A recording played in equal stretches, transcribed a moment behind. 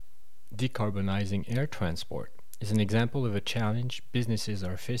Decarbonizing air transport is an example of a challenge businesses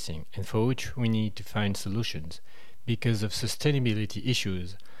are facing and for which we need to find solutions because of sustainability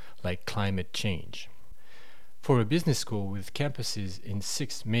issues like climate change. For a business school with campuses in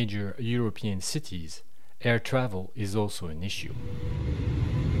 6 major European cities, air travel is also an issue.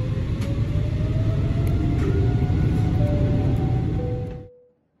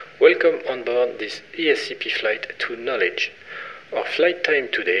 Welcome on board this ESCP flight to Knowledge. Our flight time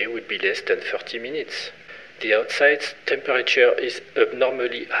today will be less than 30 minutes. The outside temperature is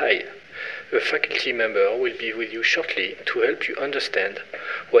abnormally high. A faculty member will be with you shortly to help you understand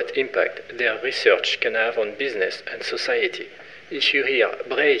what impact their research can have on business and society. If you hear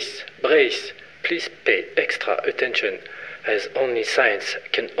brace, brace, please pay extra attention as only science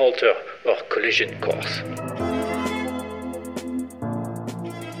can alter our collision course.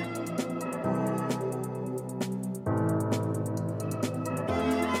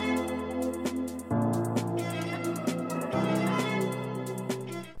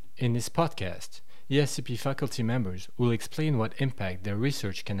 In this podcast, ESCP faculty members will explain what impact their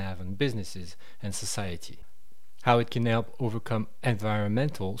research can have on businesses and society, how it can help overcome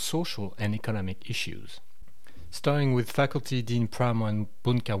environmental, social, and economic issues. Starting with faculty Dean Pramwan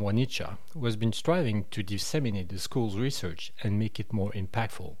Bunkawanicha, who has been striving to disseminate the school's research and make it more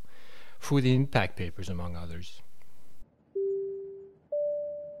impactful, through the impact papers among others.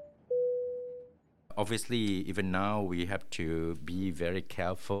 Obviously, even now, we have to be very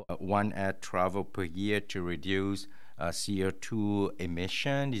careful. One air travel per year to reduce CO2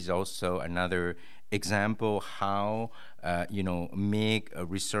 emission is also another example how, make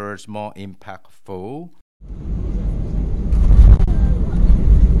research more impactful.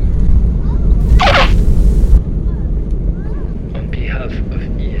 On behalf of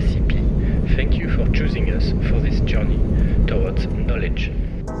ESCP, thank you for choosing us for this journey towards knowledge.